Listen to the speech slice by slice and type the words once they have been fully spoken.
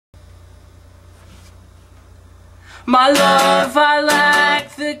My love, I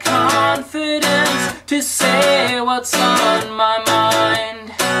lack the confidence to say what's on my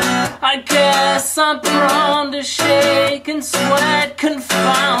mind. I guess I'm prone to shake and sweat,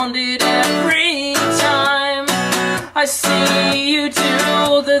 confounded every time I see you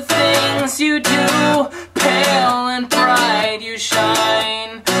do the things you do. Pale and bright you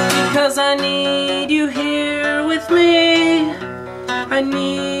shine, because I need you here with me. I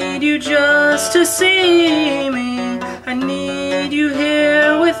need you just to see me. I need you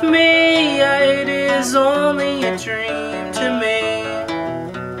here with me. It is only a dream to me.